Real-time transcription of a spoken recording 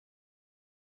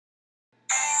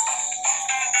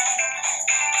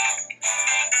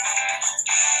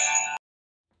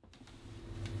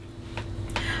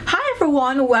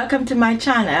everyone, welcome to my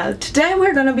channel. Today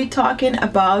we're going to be talking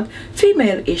about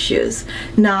female issues.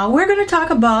 Now we're going to talk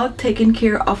about taking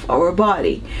care of our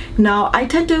body. Now I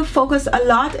tend to focus a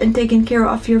lot in taking care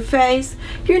of your face,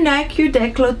 your neck, your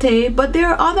décolleté, but there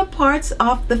are other parts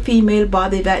of the female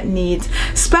body that needs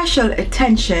special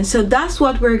attention. So that's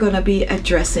what we're going to be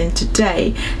addressing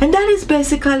today, and that is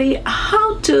basically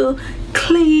how to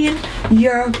clean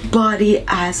your body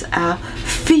as a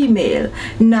female.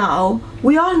 Now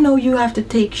we all know you have to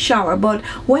take shower, but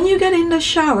when you get in the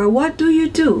shower, what do?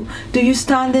 Do you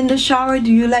stand in the shower?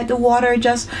 Do you let the water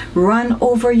just run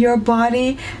over your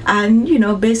body and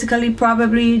basically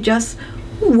probably just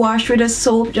wash with a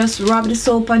soap, just rub the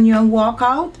soap on you and walk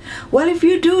out? Well, if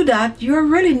you do that, you're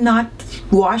really not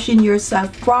washing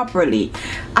yourself properly.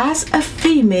 As a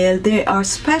female, there are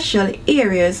special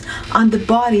areas on the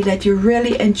body that you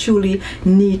really and truly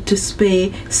need to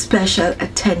pay special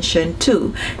attention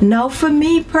to. Now for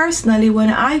me personally, when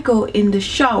I go in the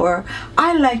shower,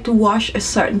 I like to wash a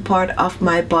certain part of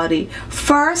my body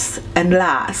first and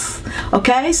last.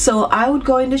 Okay, so I would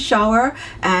go in the shower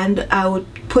and I would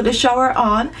put the shower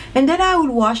on, and then I would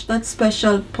wash that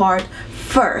special part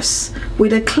first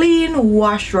with a clean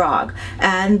wash rag,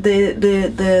 and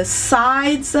the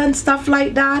sides and stuff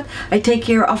like that, I take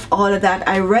care of all of that.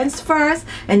 I rinse first,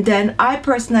 and then I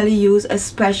personally use a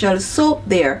special soap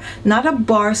there, not a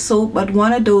bar soap, but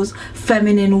one of those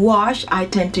feminine wash I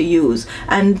tend to use.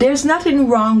 And there's nothing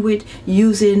wrong with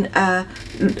using a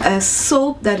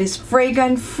soap that is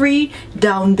fragrance free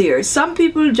down there. Some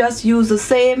people just use the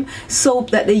same soap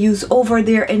that they use over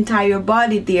their entire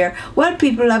body there. Well,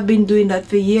 people have been doing that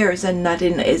for years and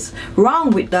nothing is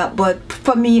wrong with that, but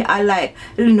for me, I like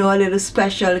a little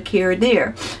special care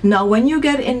there. Now when you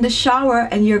get in the shower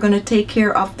and you're going to take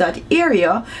care of that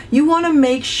area, you want to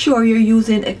make sure you're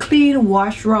using a clean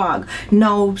wash rag.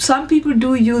 Now some people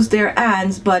do use their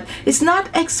hands, but it's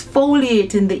not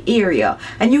exfoliating the area,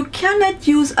 and you cannot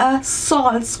use a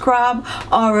salt scrub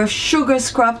or a sugar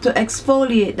scrub to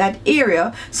exfoliate that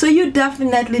area, so you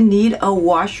definitely need a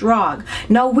wash rag.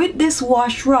 Now with this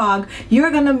wash rag,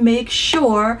 you're gonna make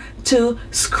sure to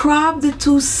scrub the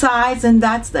two sides, and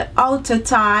that's the outer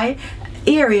thigh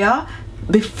area,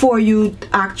 before you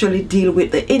actually deal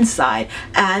with the inside.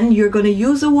 And you're going to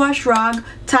use a wash rag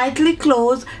tightly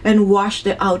closed and wash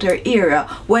the outer area.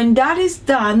 When that is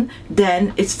done,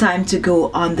 then it's time to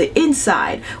go on the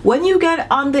inside. When you get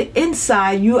on the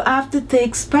inside, you have to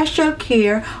take special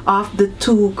care of the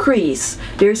two crease.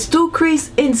 There's two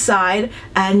crease inside,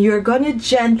 and you're going to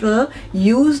gentle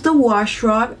use the wash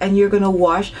rag, and you're going to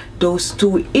wash those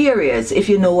two areas, if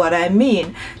you know what I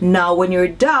mean. Now when you're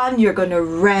done, you're going to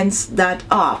rinse that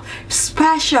off.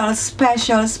 Special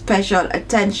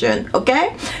attention.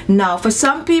 Okay, now for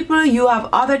some people, you have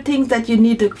other things that you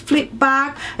need to flip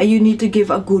back, and you need to give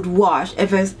a good wash,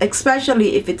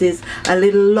 especially if it is a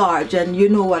little large, and you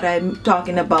know what I'm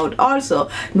talking about also.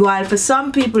 While for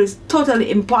some people it's totally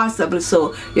impossible,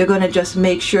 so you're gonna just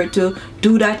make sure to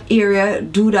do that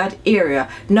area.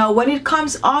 Now when it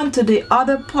comes on to the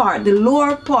other part, the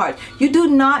lower part, you do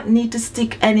not need to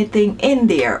stick anything in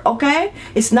there. Okay,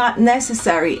 it's not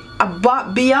necessary.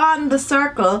 But beyond the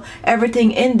circle,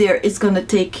 everything in there is going to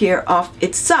take care of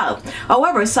itself.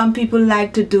 However, some people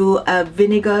like to do a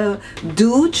vinegar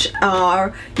douche,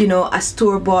 or a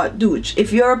store-bought douche.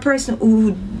 If you're a person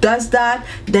who does that,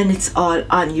 then it's all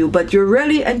on you, but you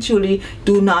really and truly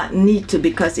do not need to,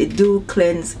 because it do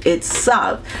cleanse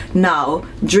itself. Now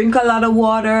drink a lot of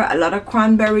water, a lot of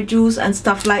cranberry juice and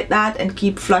stuff like that, and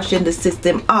keep flushing the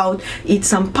system out. Eat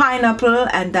some pineapple,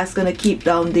 and that's going to keep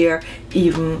down there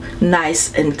even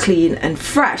nice and clean and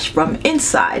fresh from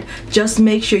inside. Just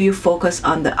make sure you focus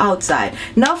on the outside.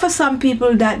 Now for some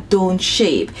people that don't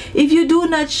shave, if you do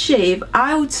not shave,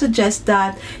 I would suggest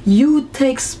that you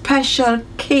take special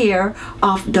care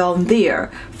of down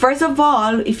there. First of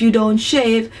all, if you don't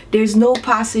shave, there's no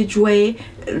passageway.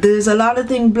 There's a lot of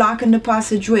things blocking the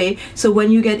passageway, so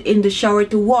when you get in the shower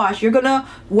to wash, you're gonna,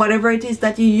 whatever it is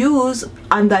that you use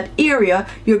on that area,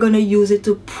 you're gonna use it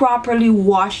to properly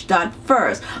wash that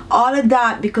first. All of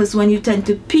that, because when you tend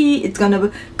to pee, it's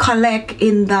gonna collect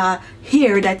in the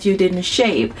hair that you didn't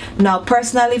shave. Now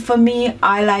personally for me,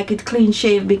 I like it clean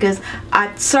shaved, because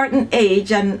at certain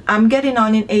age, and I'm getting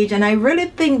on in age, and I really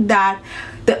think that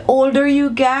the older you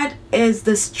get is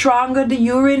the stronger the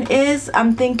urine is.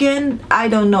 I'm thinking, I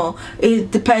don't know,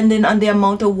 it's depending on the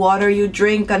amount of water you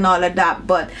drink and all of that,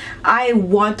 but I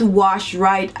want to wash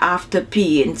right after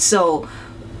peeing. So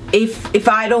if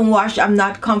I don't wash, I'm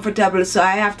not comfortable, so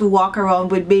I have to walk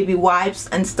around with baby wipes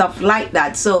and stuff like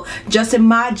that. So just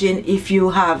imagine if you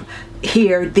have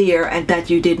here, there, and that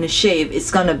you didn't shave,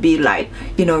 it's gonna be like,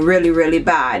 you know, really, really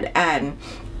bad. And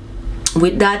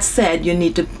with that said, you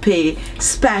need to pay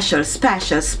special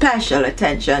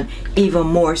attention, even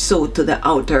more so to the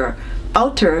outer,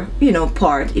 you know,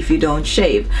 part if you don't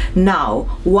shave.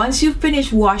 Now once you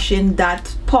finish washing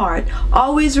that part,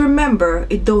 always remember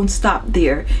it don't stop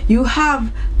there. You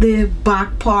have the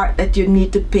back part that you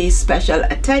need to pay special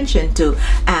attention to,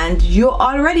 and you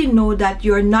already know that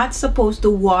you're not supposed to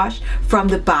wash from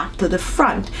the back to the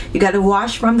front. You got to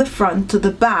wash from the front to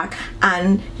the back,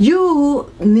 and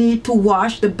you need to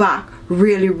wash the back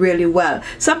really, really well.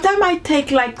 Sometimes I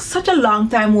take like such a long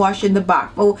time washing the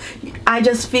back. Oh, I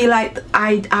just feel like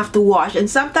I have to wash, and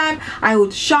sometimes I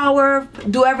would shower,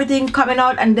 do everything coming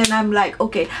out, and then I'm like,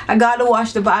 okay, I gotta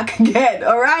wash the back again.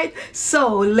 All right,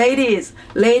 so ladies,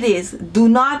 do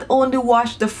not only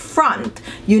wash the front,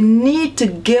 you need to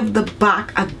give the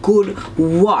back a good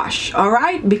wash. All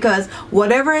right, because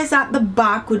whatever is at the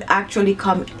back could actually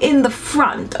come in the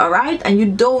front. All right, and you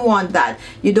don't want that.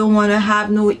 You don't want to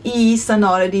have no yeast and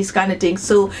all of these kind of things,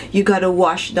 so you gotta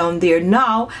wash down there.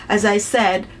 Now, as I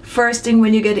said, first thing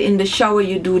when you get in the shower,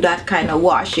 you do that kind of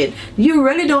washing. You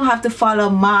really don't have to follow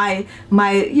my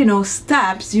you know,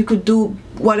 steps. You could do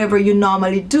whatever you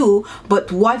normally do,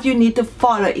 but what you need to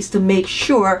follow is to make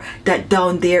sure that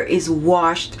down there is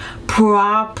washed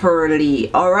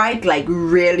properly. All right, like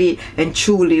really and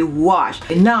truly washed.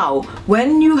 Now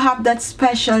when you have that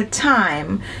special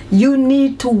time, you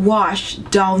need to wash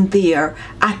down there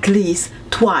at least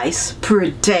twice per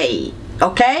day.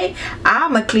 Okay,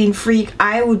 I'm a clean freak.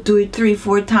 I would do it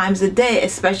 3-4 times a day,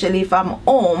 especially if I'm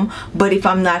home. But if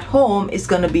I'm not home, it's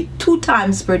gonna be 2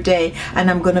 times per day,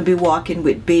 and I'm gonna be walking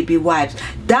with baby wipes.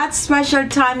 That special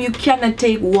time, you cannot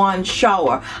take one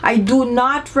shower. I do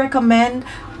not recommend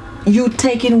you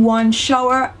taking one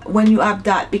shower when you have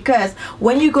that, because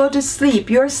when you go to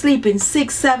sleep, you're sleeping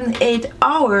 6, 7, 8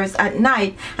 hours at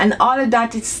night, and all of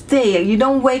that is stale. You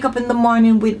don't wake up in the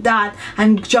morning with that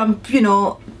and jump, you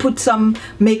know, put some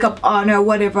makeup on or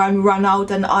whatever and run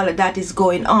out, and all of that is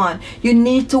going on. You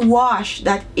need to wash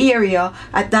that area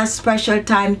at that special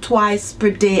time twice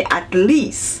per day at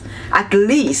least. At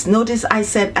least. Notice I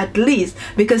said at least,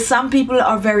 because some people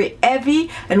are very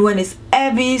heavy, and when it's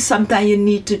heavy, sometimes you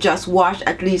need to just wash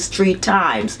at least 3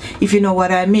 times, if you know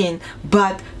what I mean.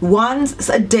 But once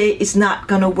a day is not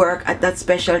gonna work at that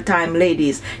special time.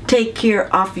 Ladies, take care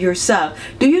of yourself.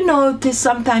 Do you notice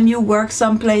sometimes you work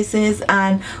some places,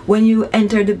 and when you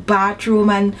enter the bathroom,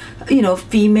 and you know,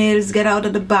 females get out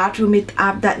of the bathroom, it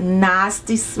have that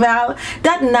nasty smell?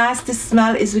 That nasty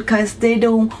smell is because they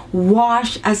don't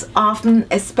wash as often,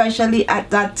 especially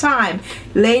at that time.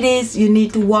 Ladies, you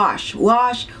need to wash.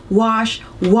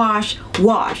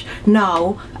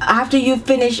 Now after you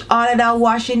finish all of that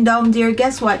washing down there,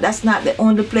 guess what? That's not the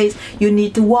only place you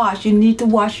need to wash. You need to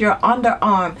wash your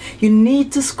underarm. You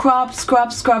need to scrub.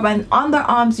 And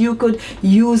underarms, you could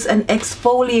use an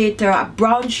exfoliator, a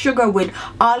brown sugar with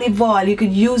olive oil. You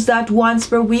could use that once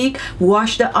per week.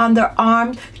 Wash the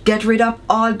underarm, get rid of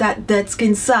all that dead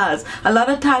skin cells. A lot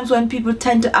of times when people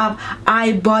tend to have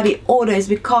eye body odor, is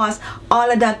because all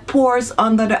of that pores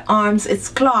under the arms, it's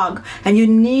clogged, and you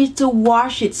need to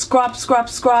wash it.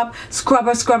 Scrubber,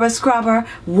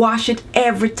 wash it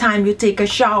every time you take a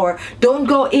shower. Don't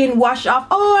go in, wash off,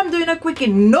 oh, I'm doing a quickie.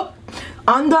 Nope.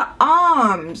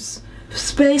 Underarms,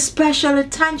 pay special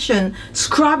attention.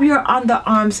 Scrub your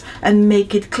underarms and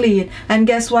make it clean. And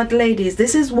guess what, ladies,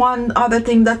 this is one other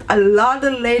thing that a lot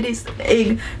of ladies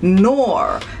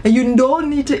ignore, and you don't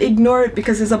need to ignore it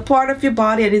because it's a part of your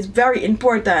body and it's very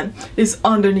important. It's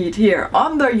underneath here,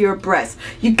 under your breast.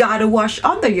 You gotta wash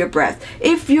under your breast.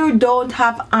 If you don't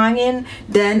have hanging,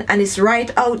 then, and it's right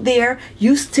out there,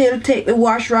 you still take the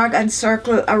wash rag and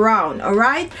circle around. All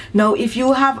right, now if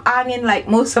you have hanging like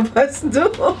most of us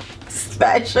do,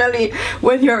 especially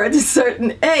when you're at a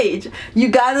certain age, you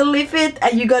gotta lift it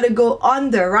and you gotta go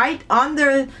under, right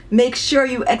under. Make sure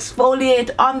you exfoliate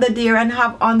under there and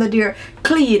have under there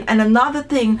clean. And another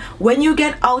thing, when you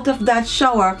get out of that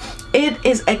shower, it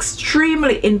is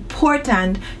extremely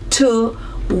important to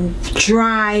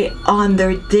dry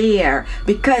under there,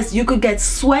 because you could get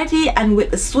sweaty, and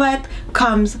with the sweat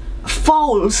comes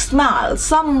foul smell.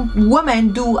 Some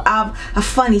women do have a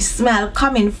funny smell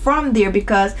coming from there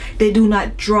because they do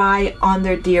not dry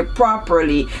under there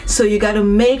properly. So you got to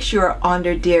make sure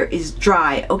under there is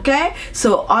dry. Okay,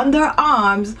 so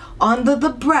underarms, under the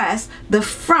breast, the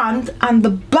front and the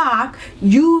back,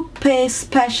 you pay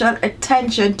special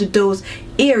attention to those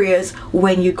areas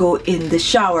when you go in the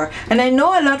shower. And I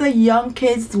know a lot of young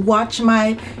kids watch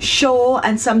my show,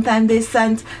 and sometimes they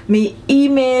send me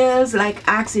emails like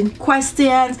asking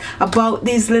questions about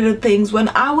these little things. When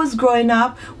I was growing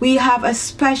up, we have a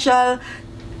special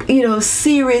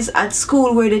series at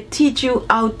school where they teach you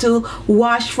how to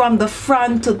wash from the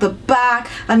front to the back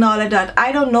and all of that.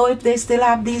 I don't know if they still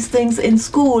have these things in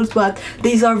schools, but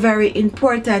these are very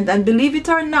important. And believe it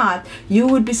or not, you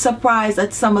would be surprised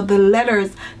at some of the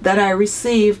letters that I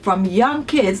receive from young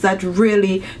kids that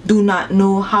really do not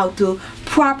know how to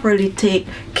properly take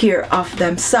care of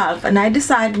themselves. And I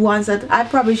decided once that I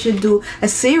probably should do a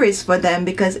series for them,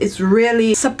 because it's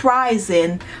really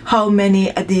surprising how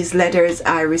many of these letters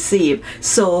I receive.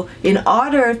 So in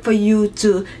order for you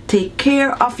to take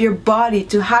care of your body,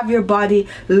 to have your body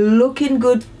looking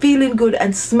good, feeling good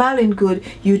and smelling good,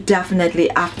 you definitely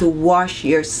have to wash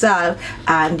yourself,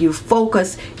 and you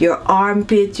focus your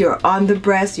armpit, your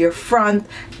underbreast, your front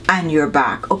and your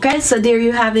back. Okay, so there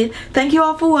you have it. Thank you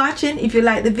all for watching. If you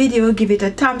like the video, give it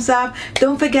a thumbs up.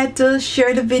 Don't forget to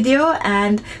share the video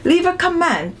and leave a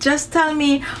comment. Just tell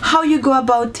me how you go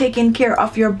about taking care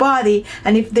of your body,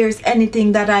 and if there's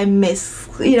anything that I miss,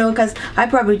 because I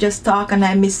probably just talk and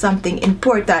I miss something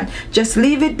important. Just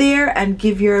leave it there and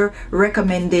give your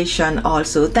recommendation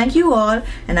also. Thank you all,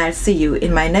 and I'll see you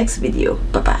in my next video.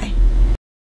 Bye bye.